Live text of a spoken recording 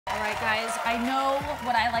right, guys, I know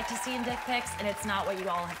what I like to see in dick pics, and it's not what you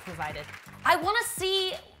all have provided. I want to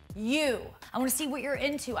see you. I want to see what you're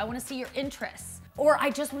into. I want to see your interests. Or I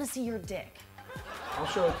just want to see your dick. I'll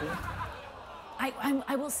show it to you.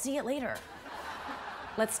 I will see it later.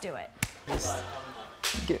 Let's do it. It's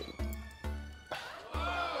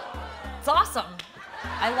awesome.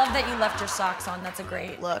 I love that you left your socks on. That's a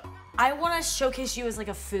great look. I want to showcase you as like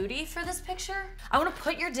a foodie for this picture. I want to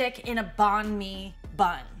put your dick in a banh mi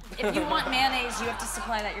bun. If you want mayonnaise, you have to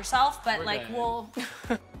supply that yourself, but we'll...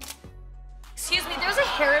 Excuse me, there's a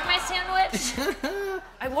hair in my sandwich.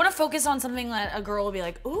 I want to focus on something that a girl will be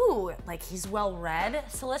like, ooh, like he's well read.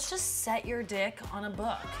 So let's just set your dick on a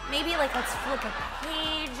book. Maybe like let's flip a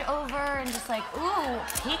page over and just like, ooh,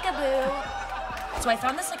 peekaboo. So I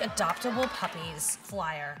found this like adoptable puppies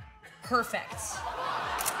flyer. Perfect.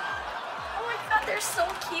 Oh my God, they're so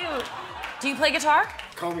cute. Do you play guitar?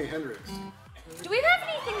 Call me Hendrix. Do we have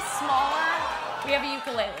anything smaller? We have a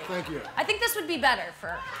ukulele. Thank you. I think this would be better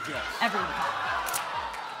for everyone.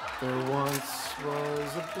 There once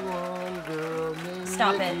was a blonde girl named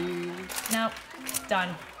Stop Nikki. it. Nope.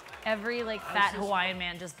 Done. Every like fat Hawaiian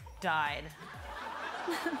man just died.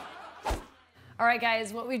 All right,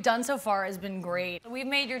 guys, what we've done so far has been great. We've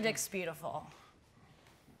made your dicks beautiful.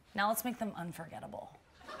 Now let's make them unforgettable.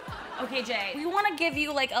 Okay, Jay, we want to give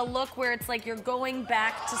you like a look where it's like you're going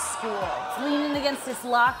back to school. It's leaning against this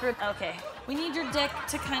locker. Okay, we need your dick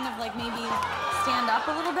to kind of like maybe stand up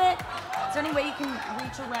a little bit. Is there any way you can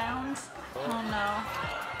reach around? Oh no.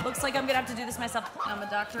 Looks like I'm gonna have to do this myself. I'm a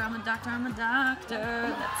doctor, I'm a doctor, I'm a doctor.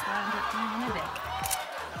 That's why I'm doctoring my dick.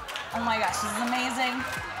 Oh my gosh, this is amazing.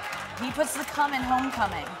 He puts the cum in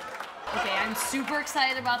homecoming. Okay, I'm super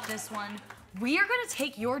excited about this one. We are gonna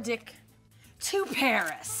take your dick to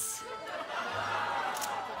Paris.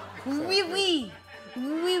 Oui, oui.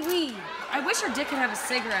 Oui, oui. I wish your dick could have a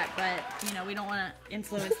cigarette, but, you know, we don't want to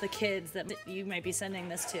influence the kids that you might be sending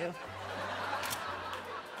this to.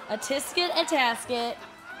 A tisket, a tasket.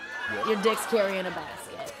 Yep. Your dick's carrying a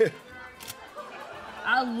basket.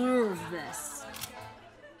 I love this.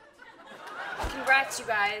 Congrats, you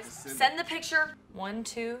guys. Send the picture. 1,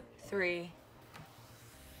 2, 3.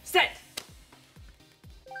 Send.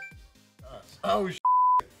 Oh,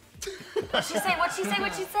 What'd she say? What'd she say?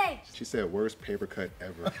 What'd she say? She said worst paper cut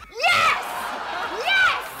ever. Yes!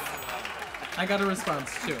 Yes! I got a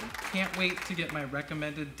response too. Can't wait to get my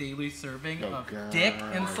recommended daily serving of dick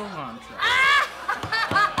and cilantro.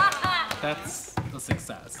 That's a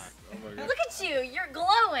success. Oh, look at you, you're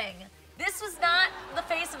glowing. This was not the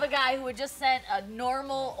face of a guy who had just sent a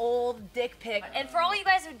normal old dick pic. And for all you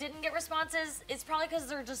guys who didn't get responses, it's probably because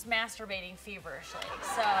they're just masturbating feverishly.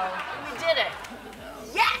 So, we did it.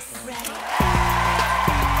 Yes! Ready.